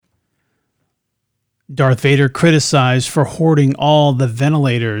Darth Vader criticized for hoarding all the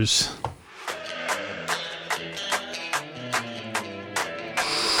ventilators.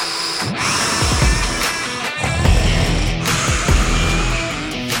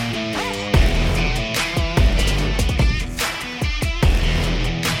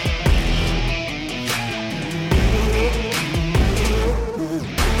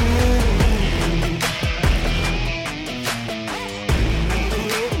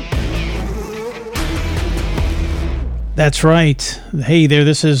 That's right. Hey there,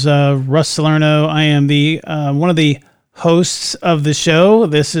 this is Russ Salerno. I am the one of the hosts of the show.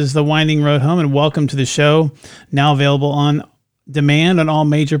 This is The Winding Road Home, and welcome to the show. Now available on demand on all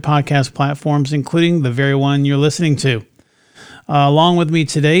major podcast platforms, including the very one you're listening to. Along with me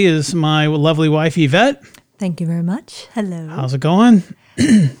today is my lovely wife, Yvette. Thank you very much. Hello. How's it going?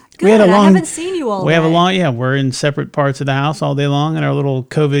 Good. I haven't seen you all day. We're in separate parts of the house all day long in our little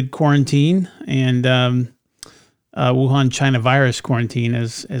COVID quarantine, and Wuhan, China virus quarantine,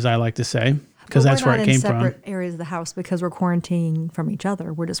 as I like to say, because that's where it came from. We're not in separate areas of the house because we're quarantining from each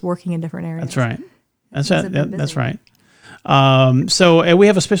other. We're just working in different areas. That's right. That's right. So we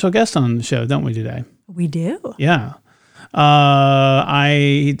have a special guest on the show, don't we, today? We do. Yeah.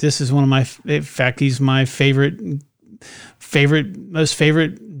 This is one of my, in fact, he's my most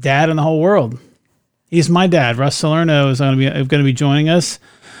favorite dad in the whole world. He's my dad. Russ Salerno is going to be joining us.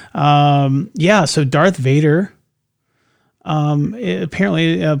 So Darth Vader.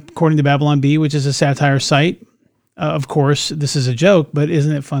 Apparently, according to Babylon Bee, which is a satire site, of course, this is a joke, but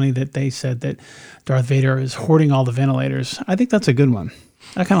isn't it funny that they said that Darth Vader is hoarding all the ventilators? I think that's a good one.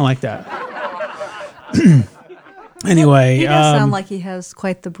 I kind of like that. Anyway. He does sound like he has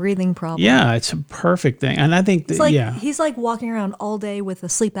quite the breathing problem. Yeah, it's a perfect thing. And I think that, he's like walking around all day with a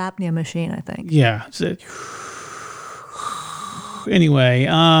sleep apnea machine, I think. Yeah. Anyway,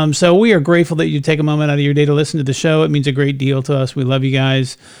 so we are grateful that you take a moment out of your day to listen to the show. It means a great deal to us. We love you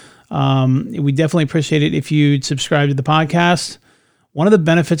guys. We definitely appreciate it if you'd subscribe to the podcast. One of the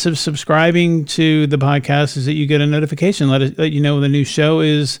benefits of subscribing to the podcast is that you get a notification, let you know when the new show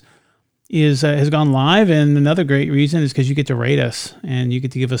has gone live. And another great reason is because you get to rate us and you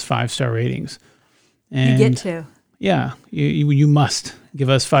get to give us 5-star ratings. And you get to. Yeah, you must give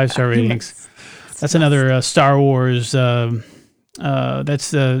us 5-star ratings. That's another Star Wars.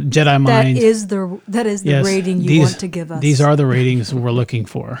 That's the Jedi mind. That is the rating you want to give us. These are the ratings we're looking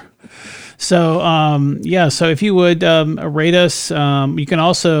for. So, so if you would rate us, you can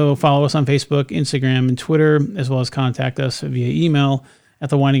also follow us on Facebook, Instagram, and Twitter, as well as contact us via email at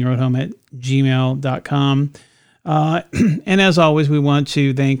thewindingroadhome@gmail.com. And as always, we want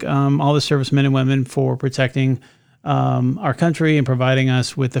to thank all the servicemen and women for protecting our country and providing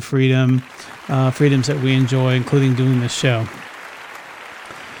us with the freedoms that we enjoy, including doing this show.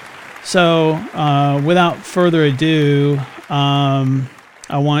 So, without further ado, I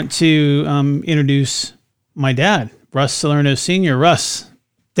want to introduce my dad, Russ Salerno Sr. Russ,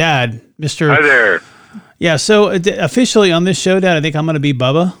 Dad, Mr. Hi there. Yeah, so officially on this show, Dad, I think I'm going to be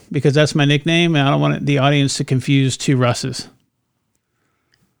Bubba because that's my nickname, and I don't want the audience to confuse two Russes.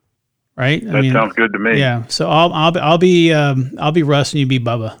 Right? That sounds good to me. Yeah, so I'll be Russ and you be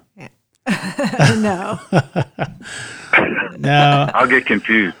Bubba. Yeah. No. No. I'll get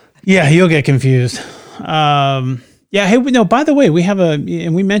confused. Yeah, you'll get confused. Hey, by the way, we have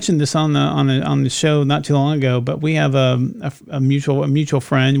and we mentioned this on the show not too long ago, but we have a mutual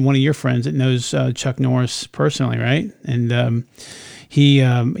friend, one of your friends that knows Chuck Norris personally, right? And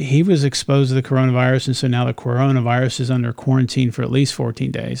he was exposed to the coronavirus, and so now the coronavirus is under quarantine for at least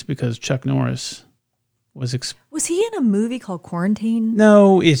 14 days because Chuck Norris was he in a movie called Quarantine?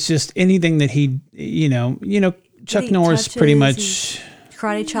 No, it's just anything that he, Chuck Norris pretty much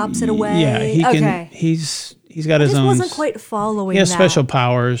karate chops it away. Yeah, he can. He's got his own. I wasn't quite following. He has special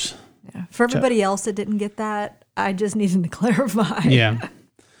powers. Yeah. For everybody else that didn't get that, I just needed to clarify. Yeah.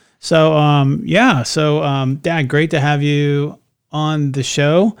 So Dad, great to have you on the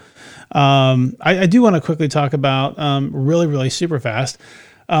show. I do want to quickly talk about really super fast.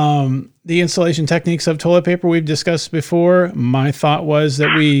 The installation techniques of toilet paper we've discussed before. My thought was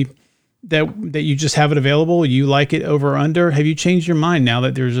that that you just have it available. You like it over or under. Have you changed your mind now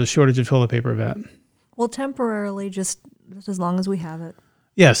that there's a shortage of toilet paper, Vet? Well, temporarily, just as long as we have it.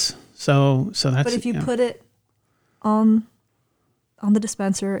 Yes. So that's. But if you put it on the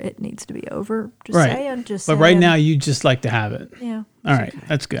dispenser, it needs to be over. Just right. saying. But right now, you just like to have it. Yeah. All right. Okay.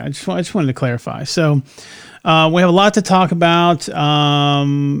 That's good. I just wanted to clarify. So we have a lot to talk about,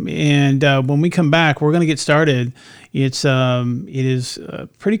 and when we come back, we're going to get started. It is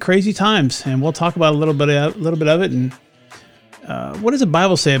pretty crazy times, and we'll talk about a little bit of it, and what does the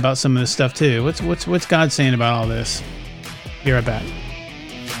Bible say about some of this stuff too? What's God saying about all this? Be right back.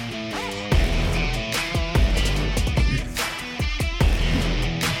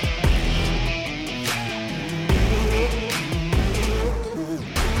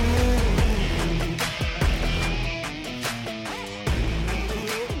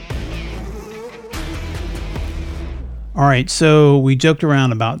 All right, so we joked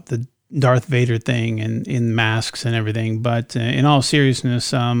around about the Darth Vader thing and in masks and everything, but in all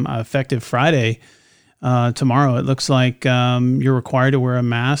seriousness, effective Friday, tomorrow, it looks like you're required to wear a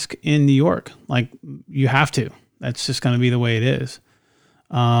mask in New York. Like, you have to. That's just going to be the way it is.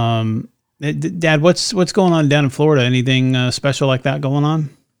 Dad, what's going on down in Florida? Anything special like that going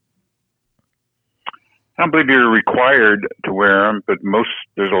on? I don't believe you're required to wear them, but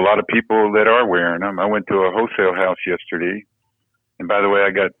there's a lot of people that are wearing them. I went to a wholesale house yesterday, and by the way, I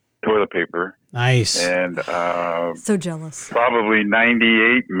got toilet paper. Nice. And so jealous. Probably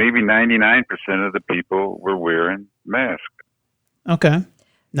 98, maybe 99% of the people were wearing masks. Okay.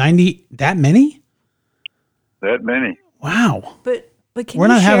 90, that many? That many. Wow. But can We're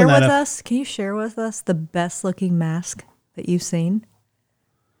you not share having with that us? Can you share with us the best looking mask that you've seen?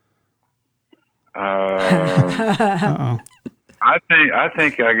 Uh-oh. I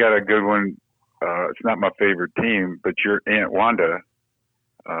think I got a good one. It's not my favorite team, but your Aunt Wanda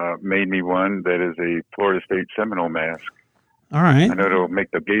made me one that is a Florida State Seminole mask. All right. I know it'll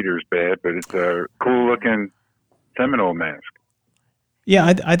make the Gators bad, but it's a cool looking Seminole mask.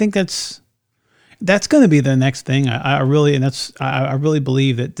 Yeah, I think that's going to be the next thing. I really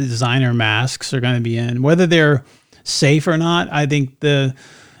believe that the designer masks are going to be in, whether they're safe or not. I think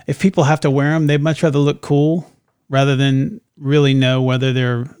if people have to wear them, they'd much rather look cool rather than really know whether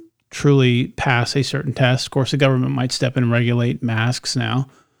they're truly pass a certain test. Of course, the government might step in and regulate masks now.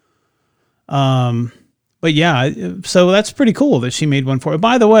 But yeah, so that's pretty cool that she made one for it.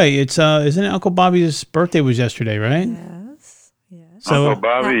 By the way, it's isn't it Uncle Bobby's birthday was yesterday, right? Yes. So Uncle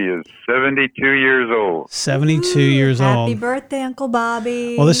Bobby is 72 years old. 72 years old. Happy birthday, Uncle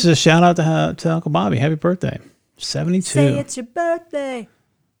Bobby. Well, this is a shout out to Uncle Bobby. Happy birthday. 72. Say it's your birthday.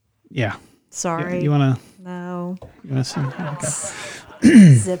 Yeah. Sorry. You want to? No. You want to sing?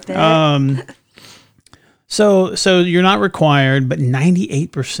 Okay. Zip it. So you're not required, but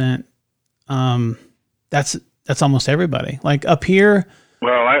 98%. That's almost everybody. Like up here.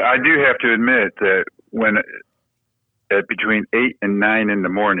 Well, I do have to admit that when at between 8 and 9 in the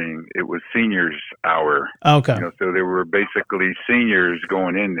morning, it was seniors hour. Okay. So there were basically seniors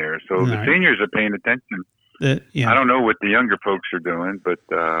going in there. So the seniors are paying attention. I don't know what the younger folks are doing, but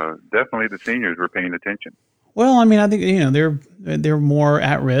definitely the seniors were paying attention. Well, I mean, I think they're more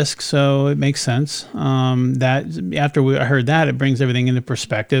at risk, so it makes sense. That after I heard that, it brings everything into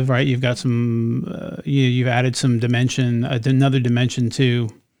perspective, right? You've got some, you've added some dimension, another dimension to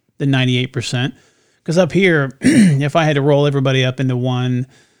the 98%. Because up here, if I had to roll everybody up into one,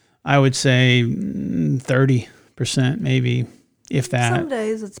 I would say 30%, maybe, if that. Some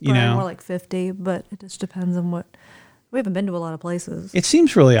days it's probably more like 50, but it just depends on what. We haven't been to a lot of places. It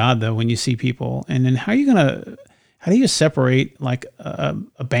seems really odd though when you see people, and then how do you separate like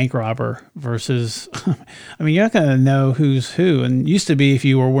a bank robber versus? I mean, you're not gonna know who's who. And used to be if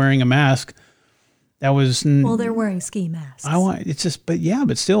you were wearing a mask, that was they're wearing ski masks.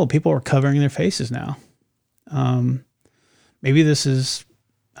 But still, people are covering their faces now. Maybe this is,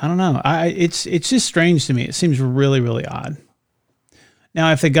 I don't know. It's just strange to me. It seems really, really odd.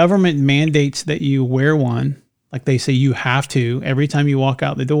 Now, if the government mandates that you wear one, like they say you have to every time you walk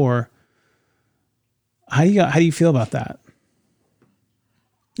out the door, how do you feel about that?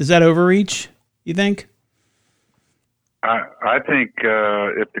 Is that overreach, you think? I think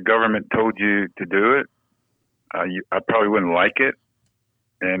if the government told you to do it, I probably wouldn't like it,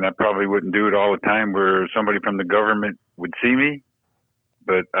 and I probably wouldn't do it all the time where somebody from the government would see me.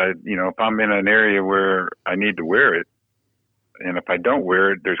 But if I'm in an area where I need to wear it, and if I don't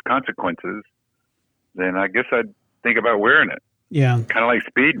wear it, there's consequences, then I guess I'd think about wearing it. Yeah. Kind of like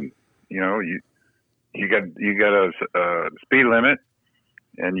speeding. You got a speed limit,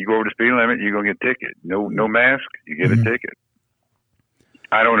 and you go over the speed limit, you're gonna get a ticket. No mask, you get a ticket.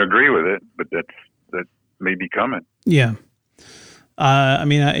 I don't agree with it, but that may be coming. Yeah. I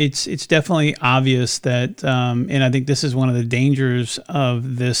mean, it's definitely obvious that, and I think this is one of the dangers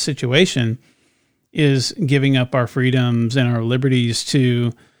of this situation, is giving up our freedoms and our liberties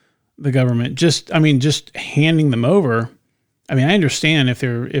to the government. Just handing them over. I mean, I understand if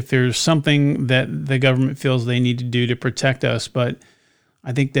there's something that the government feels they need to do to protect us, but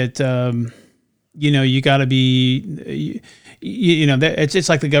I think that, you got to be, it's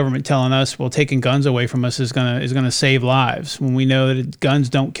like the government telling us, well, taking guns away from us is gonna save lives, when we know that guns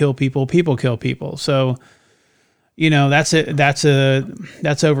don't kill people, people kill people. So,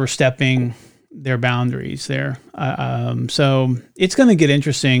 that's overstepping their boundaries there. So it's going to get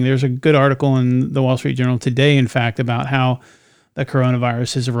interesting. There's a good article in the Wall Street Journal today, in fact, about how the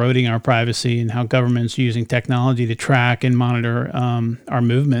coronavirus is eroding our privacy and how government's using technology to track and monitor our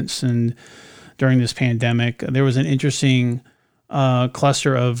movements. And during this pandemic, there was an interesting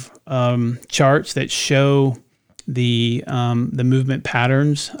cluster of charts that show the movement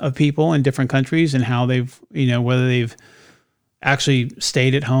patterns of people in different countries and how they've, whether they've actually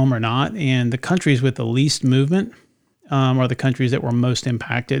stayed at home or not. And the countries with the least movement are the countries that were most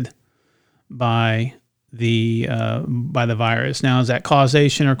impacted by the virus. Now, is that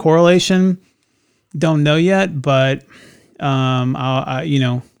causation or correlation? Don't know yet, but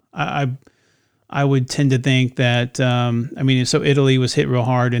I would tend to think that so Italy was hit real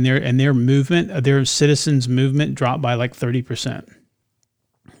hard, and their movement, their citizens' movement dropped by like 30%,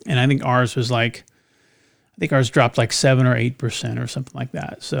 and I think ours dropped like 7 or 8% or something like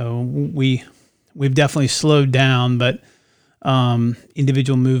that. So we've definitely slowed down, but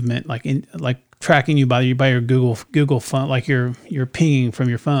individual movement, like tracking you by your Google phone, like you're pinging from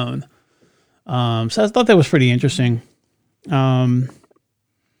your phone. So I thought that was pretty interesting.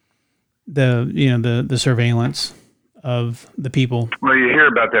 The surveillance of the people. Well, you hear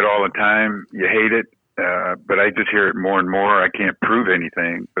about that all the time. You hate it, but I just hear it more and more. I can't prove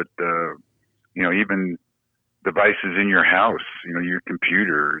anything, but even devices in your house, your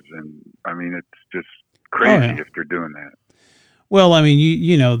computers, and it's just crazy if they're doing that. Well,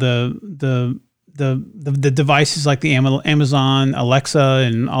 the devices like the Amazon Alexa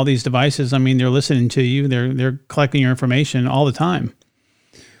and all these devices, they're listening to you. They're collecting your information all the time.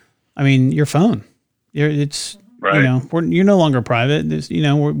 Your phone. It's right. You're no longer private.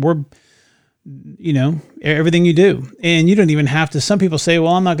 We're everything you do, and you don't even have to. Some people say,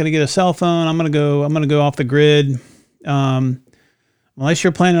 "Well, I'm not going to get a cell phone. I'm going to go off the grid." Unless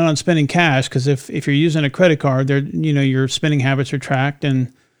you're planning on spending cash, because if you're using a credit card, your spending habits are tracked,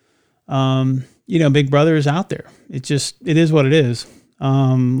 and Big Brother is out there. It is what it is.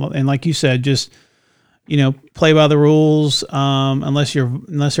 And like you said, just play by the rules. Unless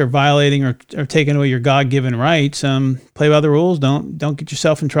they're violating or taking away your God-given rights, play by the rules. Don't get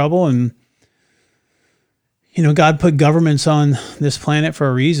yourself in trouble. And God put governments on this planet for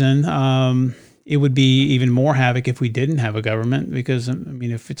a reason. It would be even more havoc if we didn't have a government, because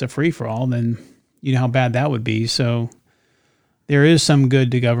if it's a free-for-all, then how bad that would be. So there is some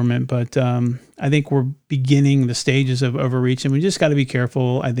good to government, but I think we're beginning the stages of overreaching. We just got to be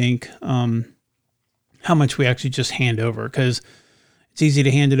careful, I think, how much we actually just hand over, because it's easy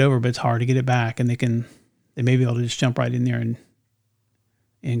to hand it over, but it's hard to get it back. And they may be able to just jump right in there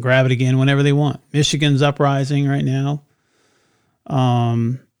and grab it again whenever they want. Michigan's uprising right now.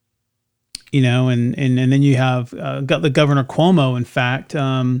 And then you have got the Governor Cuomo. In fact,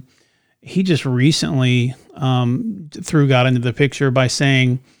 he just recently threw God into the picture by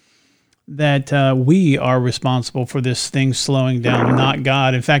saying that we are responsible for this thing slowing down, not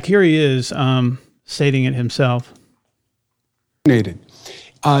God. In fact, here he is stating it himself.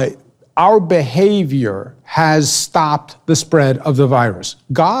 Our behavior has stopped the spread of the virus.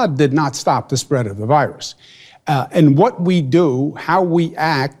 God did not stop the spread of the virus. And what we do, how we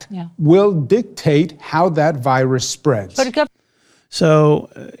act, will dictate how that virus spreads. So,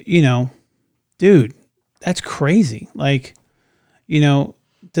 dude, that's crazy. Like, I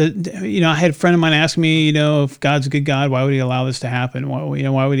had a friend of mine ask me, if God's a good God, why would he allow this to happen?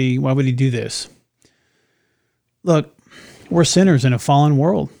 Why would he do this? Look, we're sinners in a fallen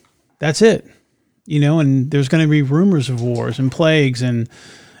world. That's it. And there's going to be rumors of wars and plagues, and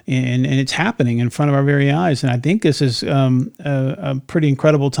it's happening in front of our very eyes. And I think this is a pretty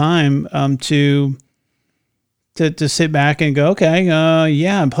incredible time to sit back and go, okay,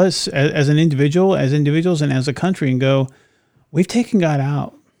 and plus as individuals and as a country, and go, we've taken God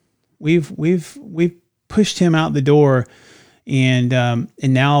out. We've pushed him out the door, and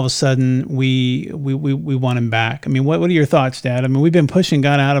now all of a sudden we want him back. What are your thoughts, Dad? We've been pushing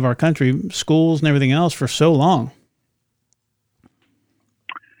God out of our country, schools and everything else for so long.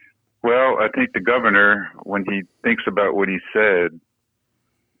 Well, I think the governor, when he thinks about what he said,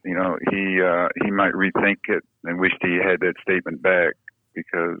 he might rethink it and wished he had that statement back,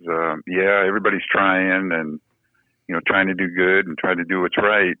 because everybody's trying and trying to do good and try to do what's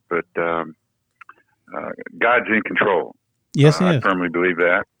right, but God's in control. Yes, he is. I firmly believe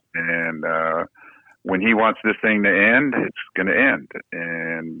that, and when he wants this thing to end, it's going to end,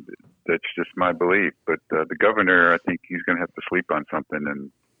 and That's just my belief. But the governor, I think he's going to have to sleep on something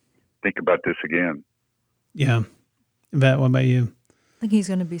and think about this again. Yeah. Yvette, what about you? I think he's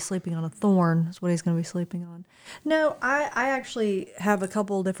going to be sleeping on a thorn is what he's going to be sleeping on. No, I actually have a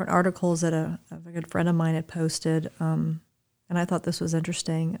couple different articles that a good friend of mine had posted, and I thought this was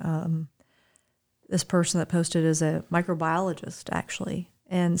interesting. This person that posted is a microbiologist, actually,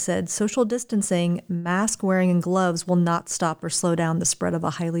 and said social distancing, mask wearing, and gloves will not stop or slow down the spread of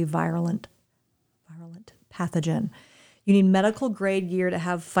a highly virulent pathogen. You need medical grade gear to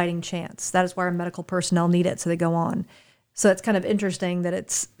have fighting chance. That is why our medical personnel need it, so they go on. So it's kind of interesting that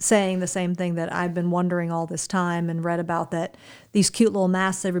it's saying the same thing that I've been wondering all this time and read about, that these cute little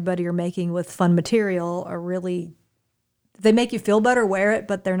masks everybody are making with fun material are really, they make you feel better, wear it,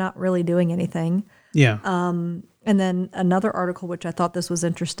 but they're not really doing anything. Yeah. And then another article, which I thought this was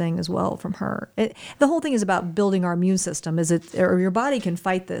interesting as well from her. The whole thing is about building our immune system. Or your body can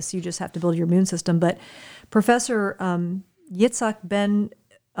fight this. You just have to build your immune system. But Professor Yitzhak Ben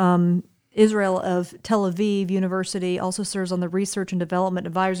Israel of Tel Aviv University also serves on the Research and Development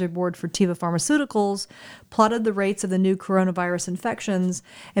Advisory Board for Teva Pharmaceuticals, plotted the rates of the new coronavirus infections,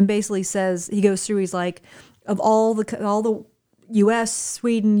 and basically says, he goes through, he's like, of all the U.S.,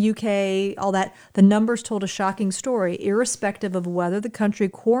 Sweden, UK, all that, the numbers told a shocking story, irrespective of whether the country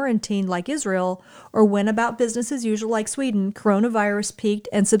quarantined like Israel or went about business as usual like Sweden. Coronavirus peaked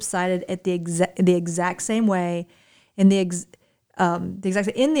and subsided at the exact same way, in the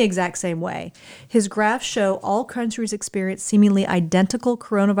exact same way. His graphs show all countries experience seemingly identical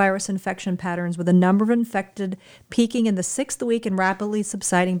coronavirus infection patterns, with the number of infected peaking in the 6th week and rapidly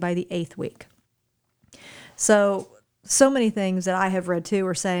subsiding by the 8th week. So many things that I have read too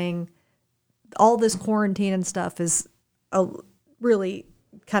are saying all this quarantine and stuff is really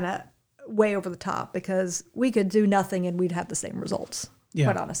kind of way over the top, because we could do nothing and we'd have the same results,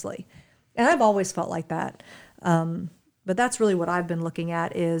 quite honestly. And I've always felt like that. But that's really what I've been looking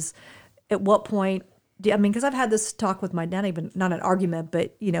at, is at what point, because I've had this talk with my dad, not an argument,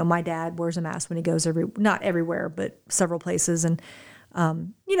 but, my dad wears a mask when he goes not everywhere, but several places. And,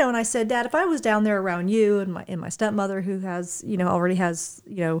 and I said, Dad, if I was down there around you and my stepmother, who has, already has,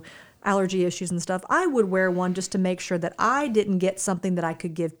 allergy issues and stuff, I would wear one just to make sure that I didn't get something that I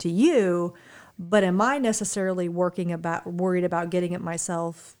could give to you. But am I necessarily worried about getting it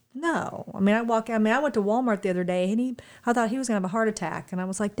myself? No. I went to Walmart the other day, and I thought he was going to have a heart attack. And I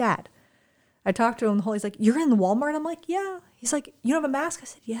was like, Dad, I talked to him, he's like, you're in the Walmart? I'm like, yeah. He's like, you don't have a mask? I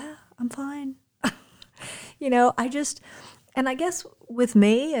said, yeah, I'm fine. And I guess with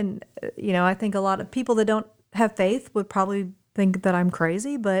me, and, I think a lot of people that don't have faith would probably think that I'm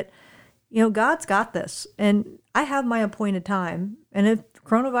crazy, but, God's got this. And I have my appointed time. And if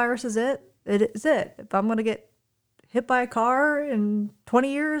coronavirus is it is it. If I'm going to get hit by a car in 20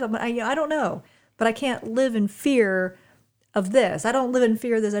 years, I don't know. But I can't live in fear of this. I don't live in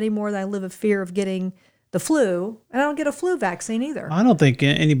fear of this any more than I live in fear of getting the flu. And I don't get a flu vaccine either. I don't think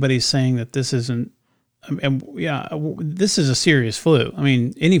anybody's saying that this isn't, this is a serious flu.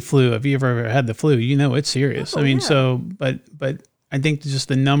 Any flu, if you ever had the flu, it's serious. But I think just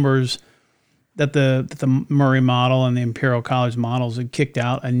the numbers that the Murray model and the Imperial College models had kicked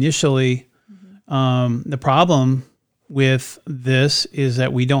out initially, the problem with this is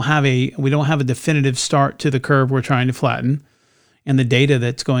that we don't have a definitive start to the curve we're trying to flatten, and the data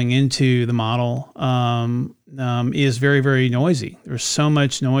that's going into the model is very, very noisy. There's so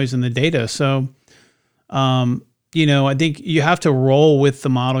much noise in the data. So, I think you have to roll with the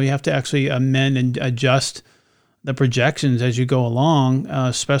model. You have to actually amend and adjust the projections as you go along,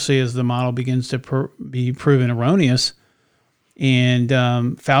 especially as the model begins to be proven erroneous. And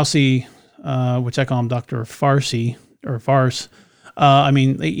Fauci, which I call him Dr. Farsi or Farce,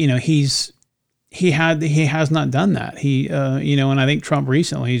 he has not done that. And I think Trump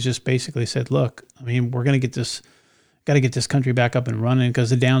recently has just basically said, look, we're going to got to get this country back up and running, because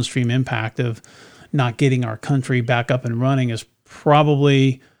the downstream impact of not getting our country back up and running is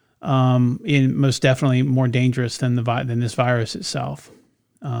probably most definitely more dangerous than this virus itself.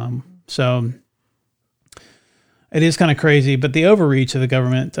 So it is kind of crazy, but the overreach of the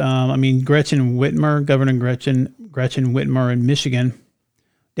government. Governor Gretchen Whitmer in Michigan,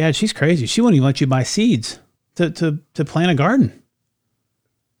 Dad, she's crazy. She won't even let you buy seeds to plant a garden.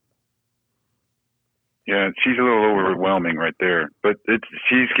 Yeah, she's a little overwhelming right there, but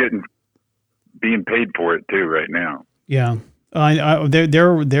she's being paid for it too right now. Yeah.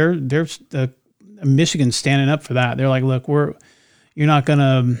 They're Michigan's standing up for that. They're like, look, you're not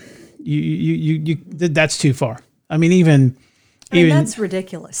gonna, you that's too far. Even That's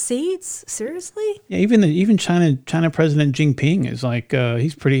ridiculous. Seeds? Seriously? Yeah, even China President Jinping is like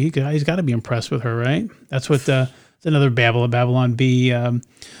he's got to be impressed with her, right? That's what it's another Babylon Bee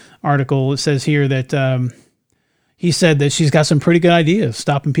article. It says here that he said that she's got some pretty good ideas,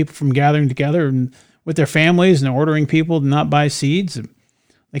 stopping people from gathering together and with their families and ordering people to not buy seeds.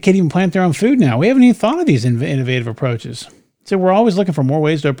 They can't even plant their own food now. We haven't even thought of these innovative approaches. So we're always looking for more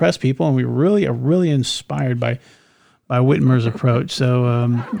ways to oppress people, and we really are really inspired by Whitmer's approach.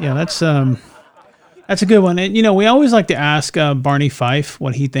 So that's a good one. And we always like to ask Barney Fife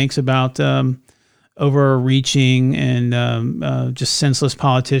what he thinks about overreaching and just senseless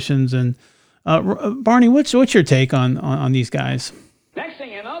politicians. And Barney, what's your take on these guys? Next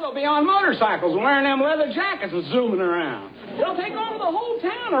thing you know, they'll be on motorcycles wearing them leather jackets and zooming around. They'll take over the whole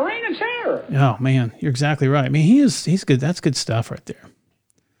town, a reign of terror. Oh man, you're exactly right. I mean, he's good. That's good stuff right there.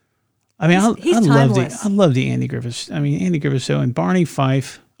 I mean, I love the Andy Griffith. I mean, Andy Griffith show and Barney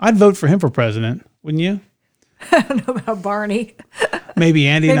Fife. I'd vote for him for president, wouldn't you? I don't know about Barney. Maybe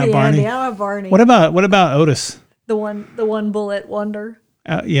Andy, not Barney. Andy. I don't know Barney. What about Otis? The one bullet wonder.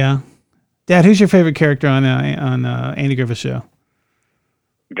 Yeah, Dad. Who's your favorite character on Andy Griffith show?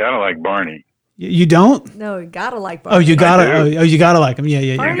 Gotta like Barney. You don't? No, you gotta like Barney. Oh, you gotta like him. Yeah.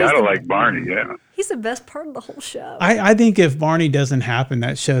 You gotta like Barney. Yeah. He's the best part of the whole show. I think if Barney doesn't happen,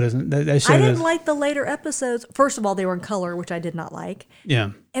 that show doesn't. That show I didn't like the later episodes. First of all, they were in color, which I did not like.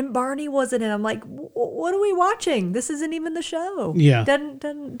 Yeah. And Barney wasn't in. I'm like, what are we watching? This isn't even the show. Yeah.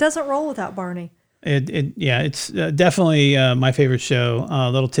 Doesn't roll without Barney. It's definitely my favorite show.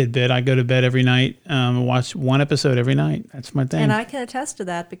 Little tidbit: I go to bed every night, watch one episode every night. That's my thing. And I can attest to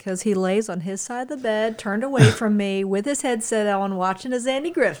that because he lays on his side of the bed, turned away from me, with his headset on, watching his Andy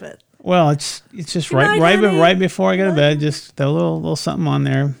Griffith. Well, it's just right before I go to bed, just throw a little something on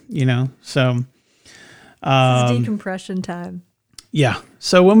there, So, this is decompression time. Yeah.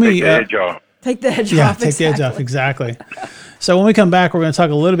 So when we take the edge off. Take the edge off. Take the edge off. Exactly. So when we come back, we're going to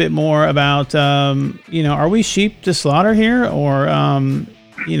talk a little bit more about, are we sheep to slaughter here, or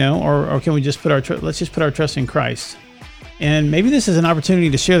or can we just let's just put our trust in Christ, and maybe this is an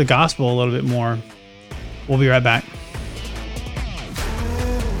opportunity to share the gospel a little bit more. We'll be right back.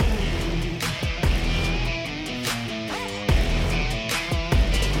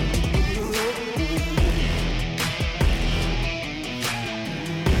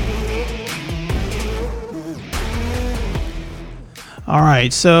 All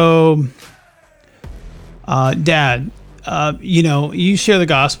right, so, Dad, you share the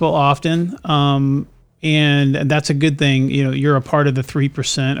gospel often, and that's a good thing. You're a part of the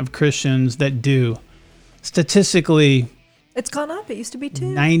 3% of Christians that do. Statistically, it's gone up. It used to be 2.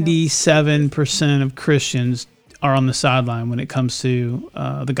 97% of Christians are on the sideline when it comes to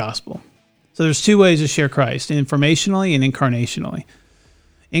the gospel. So there's two ways to share Christ: informationally and incarnationally.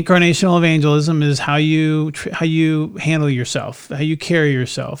 Incarnational evangelism is how you handle yourself, how you carry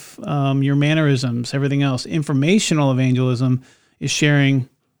yourself, your mannerisms, everything else. Informational evangelism is sharing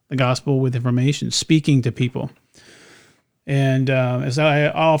the gospel with information, speaking to people. And as I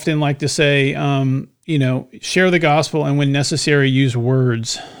often like to say, share the gospel and when necessary, use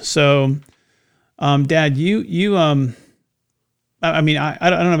words. So, Dad, I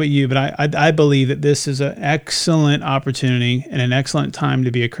don't know about you, but I believe that this is an excellent opportunity and an excellent time to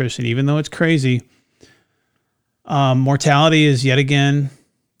be a Christian, even though it's crazy. Mortality is yet again,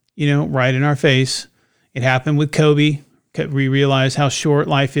 right in our face. It happened with Kobe. We realized how short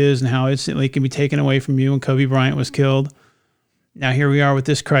life is and how instantly it can be taken away from you when Kobe Bryant was killed. Now here we are with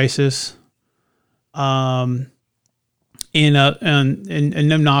this crisis. And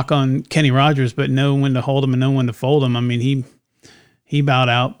no knock on Kenny Rogers, but know when to hold him and know when to fold him. I mean, he bowed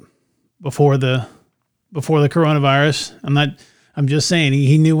out before the coronavirus. I'm just saying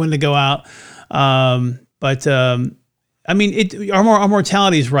he knew when to go out. Our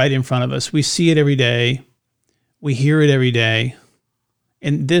mortality is right in front of us. We see it every day. We hear it every day.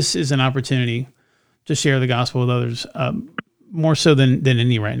 And this is an opportunity to share the gospel with others, more so than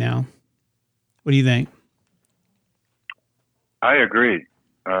any right now. What do you think? I agree.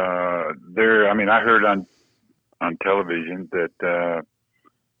 I heard on television that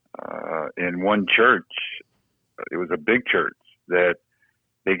in one church, it was a big church, that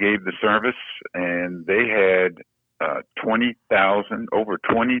they gave the service and they had over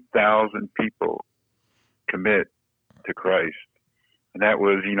 20,000 people commit to Christ. And that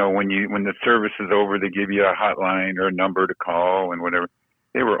was, when the service is over, they give you a hotline or a number to call and whatever.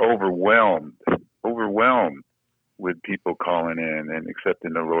 They were overwhelmed with people calling in and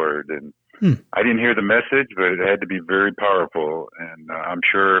accepting the Lord. And I didn't hear the message, but it had to be very powerful. And I'm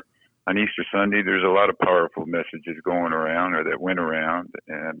sure on Easter Sunday, there's a lot of powerful messages going around or that went around,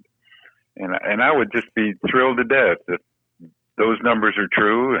 and I would just be thrilled to death if those numbers are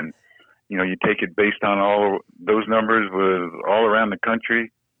true, and you take it based on all those numbers with all around the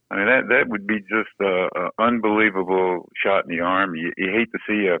country. I mean, that would be just a unbelievable shot in the arm. You hate to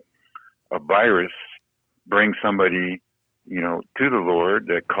see a virus bring somebody, to the Lord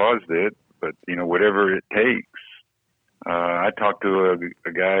that caused it, but whatever it takes. I talked to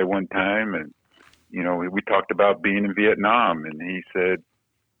a guy one time, and we talked about being in Vietnam, and he said,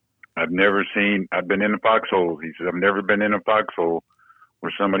 I've been in a foxhole. He said, I've never been in a foxhole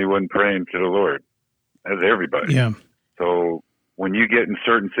where somebody wasn't praying to the Lord. That's everybody. Yeah. So when you get in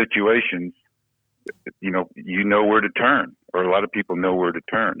certain situations, you know where to turn, or a lot of people know where to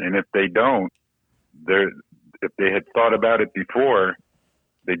turn. And if they don't, if they had thought about it before,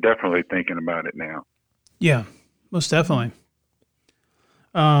 they're definitely thinking about it now. Yeah, most definitely.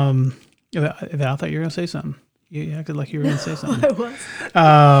 I thought you were going to say something. You acted like you were going to say something. I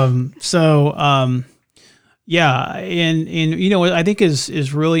was. Yeah, and what I think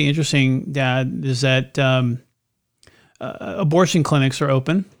is really interesting, Dad, is that abortion clinics are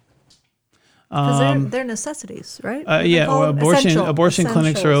open. Because they're necessities, right? Abortion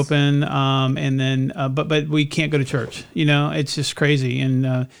clinics are open, and then but we can't go to church. It's just crazy.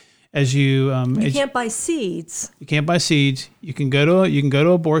 And as you can't buy seeds. You can't buy seeds. You can go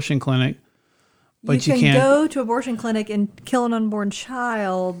to abortion clinic, but you can't go to abortion clinic and kill an unborn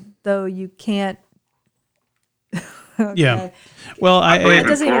child, though you can't. Okay. Yeah. Well, I believe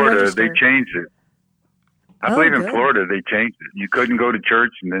in Florida they changed it. I believe in good. Florida they changed it. You couldn't go to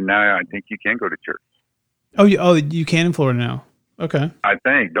church, and then now I think you can go to church. Oh, you can in Florida now. Okay. I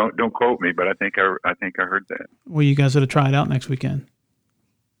think. Don't quote me, but I think I heard that. Well, you guys ought to try it out next weekend.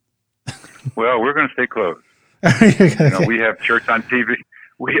 Well, we're going to stay close. We have church on TV.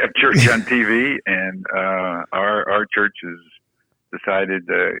 We have church on TV, and our church has decided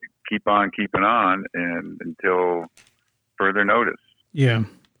to keep on keeping on, and until further notice. Yeah.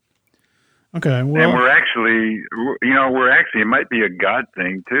 Okay. Well, and we're actually, it might be a God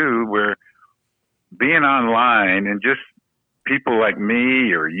thing too, where being online and just people like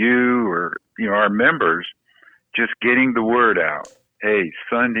me or you or, our members, just getting the word out. Hey,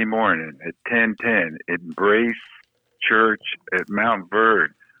 Sunday morning at 10:10, Embrace Church at Mount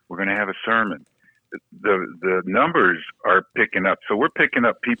Verde. We're going to have a sermon. The numbers are picking up. So we're picking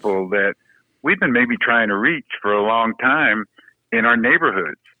up people that we've been maybe trying to reach for a long time in our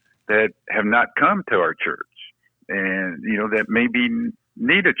neighborhoods that have not come to our church, and that maybe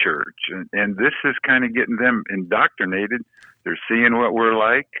need a church, and this is kind of getting them indoctrinated. They're seeing what we're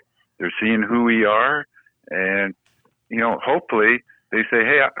like, they're seeing who we are, and hopefully they say,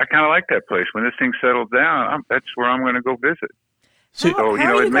 hey, I kind of like that place. When this thing settles down, that's where I'm going to go visit. So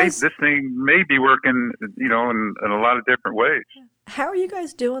this thing may be working in a lot of different ways. How are you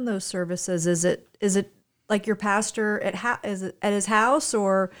guys doing those services? Is it like your pastor is it at his house,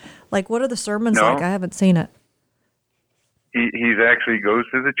 or like what are the sermons like? I haven't seen it. He's actually goes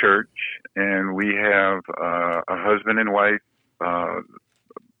to the church, and we have a husband and wife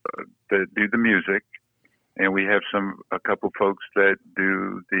that do the music, and we have a couple folks that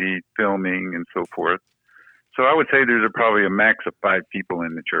do the filming and so forth. So I would say there's probably a max of 5 people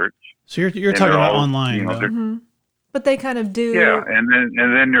in the church. So you're talking about online, But they kind of do. Yeah, and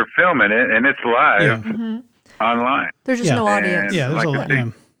then they're filming it, and it's live online. There's just no audience. Yeah, there's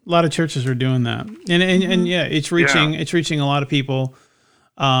a lot of churches are doing that, and it's reaching a lot of people.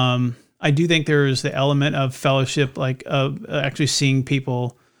 I do think there is the element of fellowship, like of actually seeing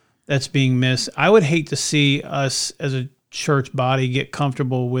people that's being missed. I would hate to see us as a church body get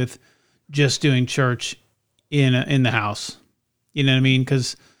comfortable with just doing church in the house. You know what I mean?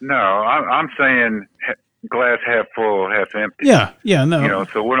 Because I'm saying glass half full, half empty. Yeah, no.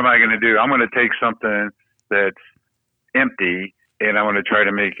 So what am I going to do? I'm going to take something that's empty, and I want to try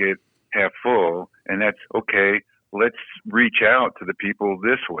to make it half full, and that's okay. Let's reach out to the people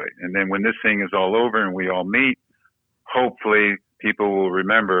this way. And then when this thing is all over and we all meet, hopefully people will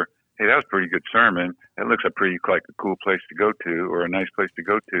remember, hey, that was a pretty good sermon. That looks like a cool place to go to, or a nice place to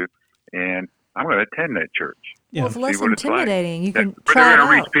go to. And I'm going to attend that church. Well, it's less intimidating. You can try it out. We're going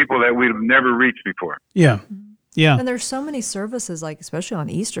to reach people that we've never reached before. Yeah. Yeah. And there's so many services, like especially on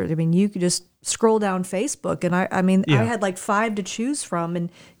Easter. I mean, you could just scroll down Facebook, and I had like 5 to choose from, and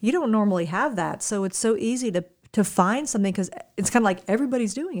you don't normally have that. So it's so easy to find something, because it's kind of like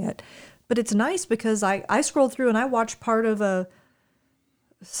everybody's doing it. But it's nice because I scrolled through and I watched part of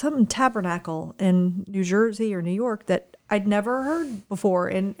some tabernacle in New Jersey or New York that I'd never heard before,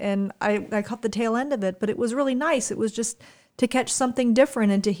 and I caught the tail end of it, but it was really nice. It was just to catch something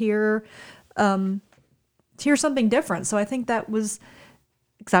different and to hear something different. So I think that was,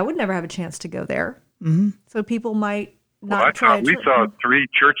 because I would never have a chance to go there. Mm-hmm. So people might not we saw 3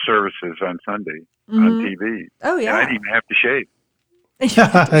 church services on Sunday on TV. Oh yeah. And I didn't even have to shave.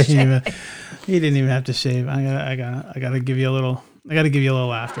 He didn't even have to shave. I gotta give you a little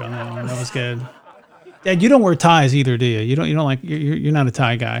laughter on that one. That was good. Dad, you don't wear ties either, do you? You don't like you're not a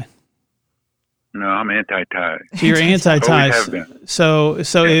tie guy. No, I'm anti-tie. So you're anti-tie. Always have been. So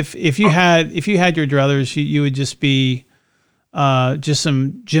if you had your druthers, you would just be just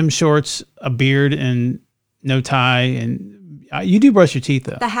some gym shorts, a beard, and no tie. And you do brush your teeth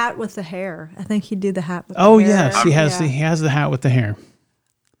though. The hat with the hair. I think he'd do the hat with the hair. Oh yes, he has the hat with the hair.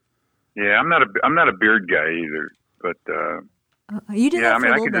 Yeah, I'm not a beard guy either. But you did that for a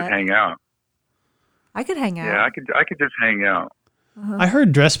I little could bit. just hang out. I could hang out. Yeah, I could just hang out. Uh-huh. I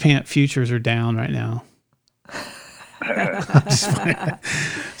heard dress pant futures are down right now.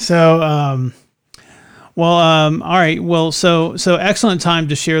 So, all right. Well, so excellent time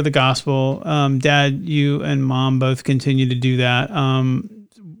to share the gospel. Dad, you and Mom both continue to do that.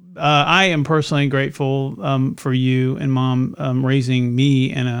 I am personally grateful for you and Mom raising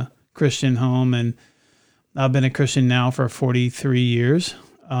me in a Christian home, and I've been a Christian now for 43 years.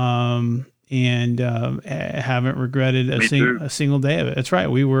 And haven't regretted a single day of it. That's right.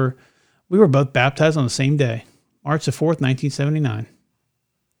 We were both baptized on the same day, March the 4th, 1979.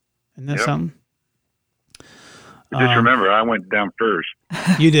 Isn't that something? Just remember, I went down first.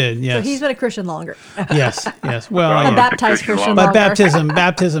 You did, yes. So he's been a Christian longer. Yes. Well, a baptized Christian but longer.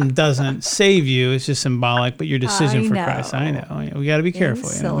 baptism doesn't save you. It's just symbolic. But your decision for know. Christ, I know. We got to be careful.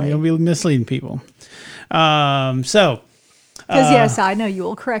 Silly. You'll be misleading people. Because yes, I know you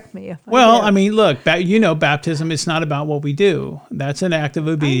will correct me. I mean, look, baptism is not about what we do. That's an act of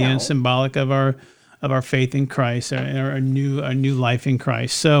obedience, symbolic of our faith in Christ, or a new life in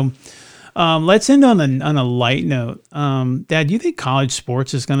Christ. So, let's end on a light note. Dad, do you think college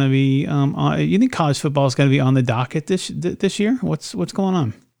sports is going to be? You think college football is going to be on the docket this year? What's going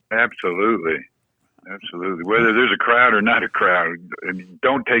on? Absolutely. Whether there's a crowd or not a crowd,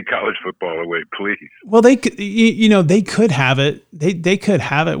 don't take college football away, please. Well, they could have it. They could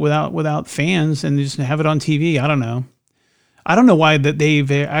have it without fans and just have it on TV. I don't know why that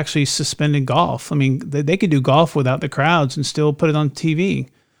they've actually suspended golf. I mean, they could do golf without the crowds and still put it on TV.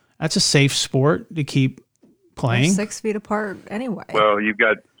 That's a safe sport to keep playing. They're 6 feet apart anyway. Well, you've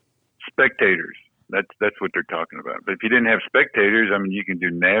got spectators. That's what they're talking about. But if you didn't have spectators, I mean, you can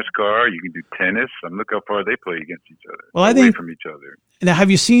do NASCAR, you can do tennis. Look how far they play against each other. Well, away from each other. Now, have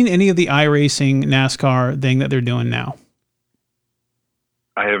you seen any of the iRacing NASCAR thing that they're doing now?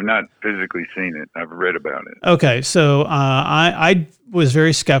 I have not physically seen it. I've read about it. Okay, so I was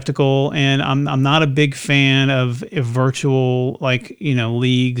very skeptical, and I'm not a big fan of virtual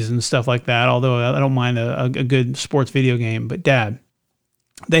leagues and stuff like that. Although I don't mind a good sports video game. But Dad,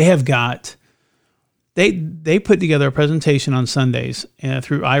 they have got. They put together a presentation on Sundays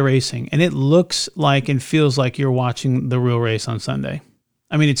through iRacing, and it looks like and feels like you're watching the real race on Sunday.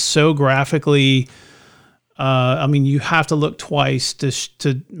 I mean, it's so graphically. You have to look twice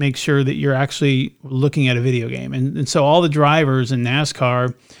to make sure that you're actually looking at a video game, and so all the drivers in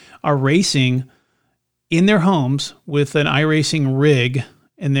NASCAR are racing in their homes with an iRacing rig,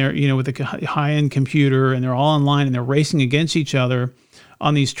 and they're with a high-end computer, and they're all online, and they're racing against each other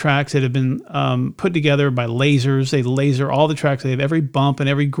on these tracks that have been put together by lasers. They laser all the tracks. They have every bump and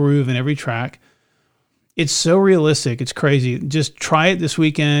every groove and every track. It's so realistic. It's crazy. Just try it this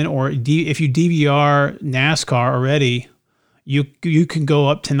weekend, or if you DVR NASCAR already, you can go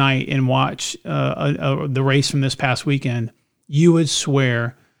up tonight and watch the race from this past weekend. You would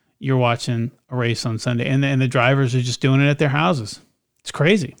swear you're watching a race on Sunday, and the drivers are just doing it at their houses. It's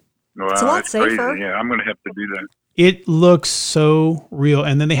crazy. Wow, it's a lot safer. Crazy. Yeah, I'm going to have to do that. It looks so real.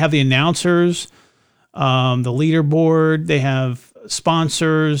 And then they have the announcers, the leaderboard, they have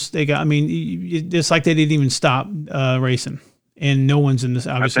sponsors. It's like they didn't even stop racing, and no one's in this.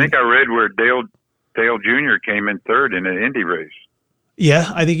 Obviously, I think I read where Dale Jr. came in third in an Indy race. Yeah,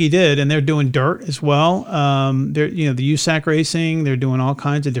 I think he did. And they're doing dirt as well. They're, the USAC racing, they're doing all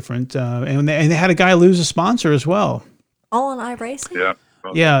kinds of different, and they had a guy lose a sponsor as well. All on iRacing? Yeah.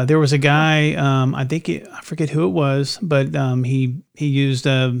 Yeah, there was a guy. I forget who it was, but he used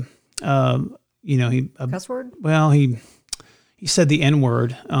cuss word. Well, he said the N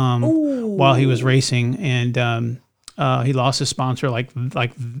word while he was racing, and he lost his sponsor like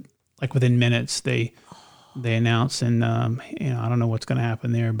within minutes. They announced, and I don't know what's going to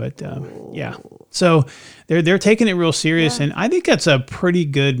happen there, but yeah. So they're taking it real serious, and I think that's a pretty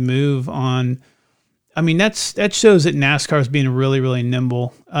good move on I mean, that shows that NASCAR is being really, really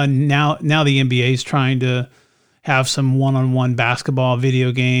nimble. Now the NBA is trying to have some one-on-one basketball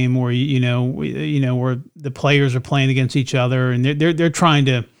video game where where the players are playing against each other, and they're trying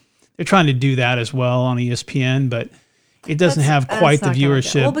to do that as well on ESPN, but it doesn't have quite the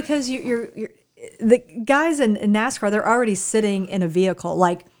viewership. Well, because you're the guys in NASCAR, they're already sitting in a vehicle.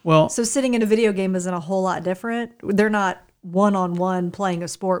 So sitting in a video game isn't a whole lot different. They're not one-on-one playing a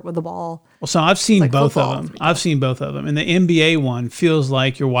sport with the ball. Well, so I've seen both of them. I've seen both of them. And the NBA one feels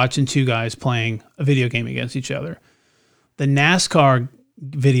like you're watching two guys playing a video game against each other. The NASCAR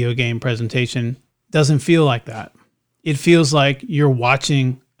video game presentation doesn't feel like that. It feels like you're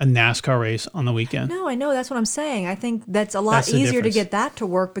watching a NASCAR race on the weekend. No, I know. That's what I'm saying. I think that's a lot easier to get that to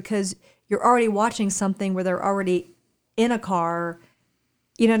work because you're already watching something where they're already in a car,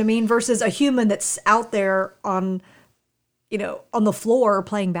 you know what I mean? Versus a human that's out there on the floor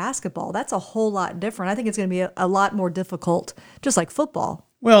playing basketball. That's a whole lot different. I think it's going to be a lot more difficult, just like football.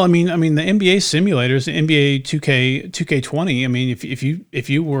 Well, I mean, the NBA simulators, the NBA 2K20. I mean, if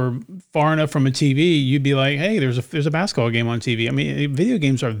you were far enough from a TV, you'd be like, hey, there's a basketball game on TV. I mean, video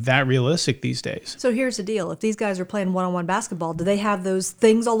games are that realistic these days. So here's the deal: if these guys are playing one-on-one basketball, do they have those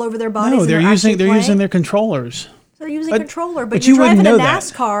things all over their bodies? No, they're using their controllers. They're using a controller, but you you're driving a that.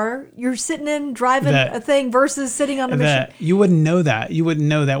 NASCAR. You're sitting in driving a thing versus sitting on a machine. You wouldn't know that. You wouldn't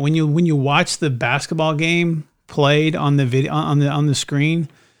know that when you watch the basketball game played on the video on the screen.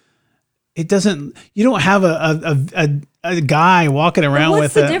 It doesn't. You don't have a guy walking around with.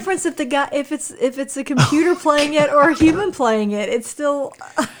 What's the difference if if it's a computer playing it or a human playing it? It's still.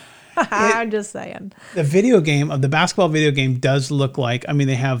 I'm just saying. The basketball video game does look like, I mean,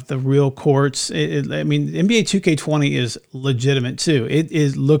 they have the real courts. I mean, NBA 2K20 is legitimate too.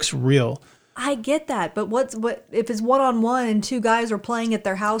 It looks real. I get that, but what if it's one-on-one and two guys are playing at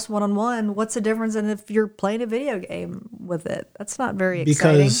their house one-on-one? What's the difference in if you're playing a video game with it? That's not very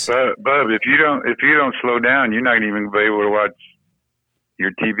exciting. Bub, if you don't slow down, you're not even going to be able to watch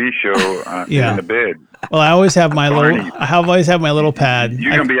your TV show in the bed. Well, I always have my little pad.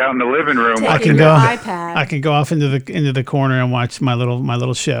 You're gonna be out in the living room. I can go off into the corner and watch my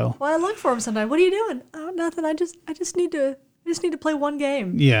little show. Well, I look for him sometimes. What are you doing? Oh, nothing. I just need to play one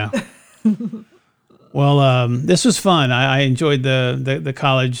game. Yeah. Well, this was fun. I enjoyed the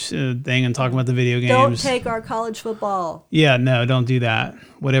college thing and talking about the video games. Don't take our college football. Yeah, no, don't do that.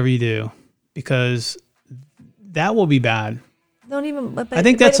 Whatever you do, because that will be bad. Don't even. I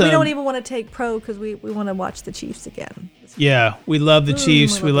think we don't even want to take pro because we want to watch the Chiefs again. Yeah, we love the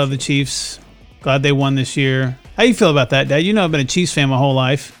Chiefs. We love the Chiefs. Glad they won this year. How you feel about that, Dad? You know I've been a Chiefs fan my whole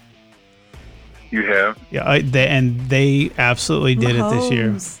life. You have? Yeah, they absolutely did it this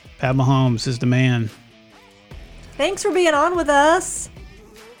year. Pat Mahomes is the man. Thanks for being on with us.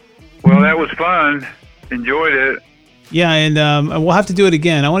 Well, that was fun. Enjoyed it. Yeah, and we'll have to do it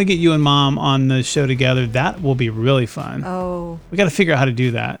again. I want to get you and Mom on the show together. That will be really fun. Oh. We got to figure out how to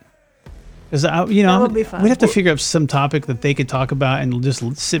do that. Because, that would be fun. We'd have to figure out some topic that they could talk about and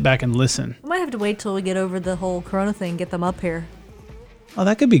just sit back and listen. We might have to wait till we get over the whole Corona thing, get them up here. Oh,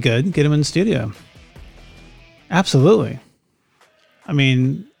 that could be good. Get them in the studio. Absolutely. I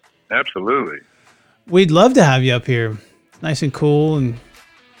mean... Absolutely. We'd love to have you up here. Nice and cool.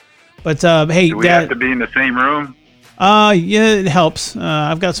 But, hey, do we have to be in the same room? Yeah, it helps.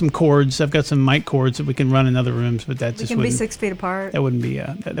 I've got some cords. I've got some mic cords that we can run in other rooms, but that just wouldn't be 6 feet apart. That wouldn't be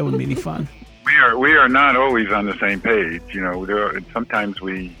that wouldn't be any fun. We are not always on the same page. You know, sometimes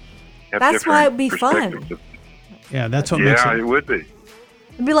we have That's why it'd be fun. Yeah, that's what makes it. Yeah, it would be.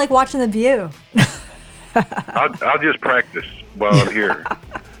 It'd be like watching The View. I'll just practice while I'm here.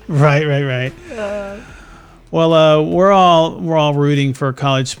 Right. Well, we're all rooting for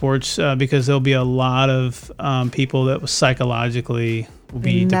college sports because there'll be a lot of people that psychologically will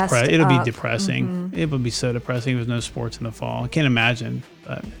be depressed. It'll be depressing. Mm-hmm. It would be so depressing if there's no sports in the fall. I can't imagine.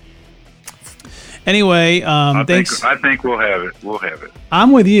 But anyway, thanks. I think we'll have it. We'll have it.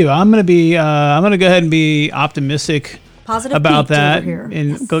 I'm with you. I'm gonna go ahead and be optimistic Positive about that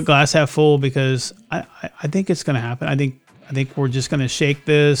and glass half full because I think it's gonna happen. I think we're just gonna shake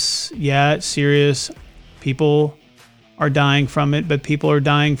this. Yeah, it's serious. People are dying from it, but people are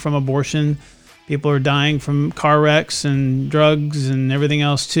dying from abortion. People are dying from car wrecks and drugs and everything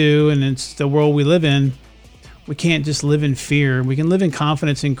else too. And it's the world we live in. We can't just live in fear. We can live in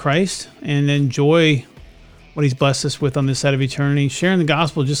confidence in Christ and enjoy what He's blessed us with on this side of eternity, sharing the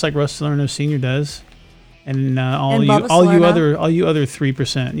gospel just like Russ Salerno Sr. does, and all you other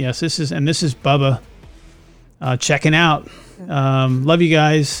 3%. Yes, this is Bubba checking out. Love you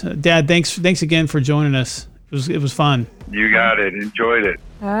guys. Dad, thanks again for joining us. It was fun. You got it. Enjoyed it.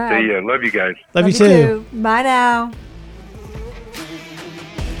 All right. See ya. Love you guys. Love you too. Bye now.